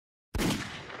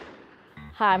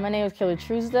Hi, my name is Kayla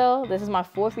Truesdel. This is my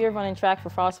 4th year running track for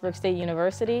Frostburg State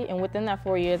University, and within that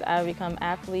 4 years, I have become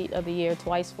Athlete of the Year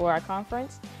twice for our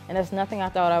conference, and that's nothing I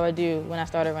thought I would do when I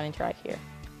started running track here.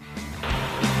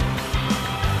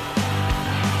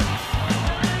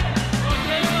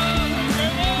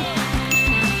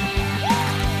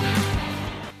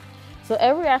 So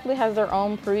every athlete has their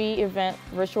own pre-event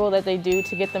ritual that they do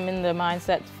to get them in the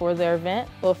mindset for their event.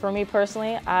 Well, for me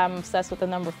personally, I'm obsessed with the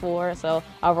number 4, so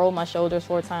I'll roll my shoulders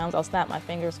 4 times, I'll snap my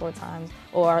fingers 4 times,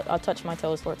 or I'll touch my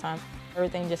toes 4 times.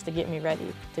 Everything just to get me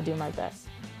ready to do my best.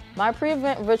 My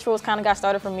pre-event rituals kind of got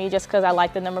started for me just because I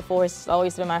like the number 4. It's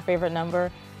always been my favorite number.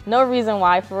 No reason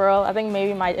why, for real. I think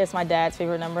maybe it's my dad's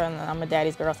favorite number, and I'm a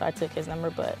daddy's girl, so I took his number,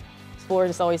 but 4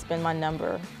 has always been my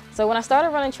number. So when I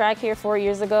started running track here 4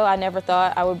 years ago, I never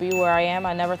thought I would be where I am.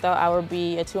 I never thought I would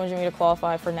be a 200-meter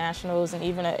qualified for nationals and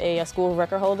even a school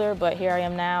record holder, but here I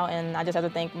am now, and I just have to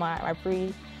thank my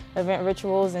pre-event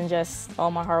rituals and just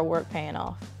all my hard work paying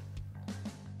off.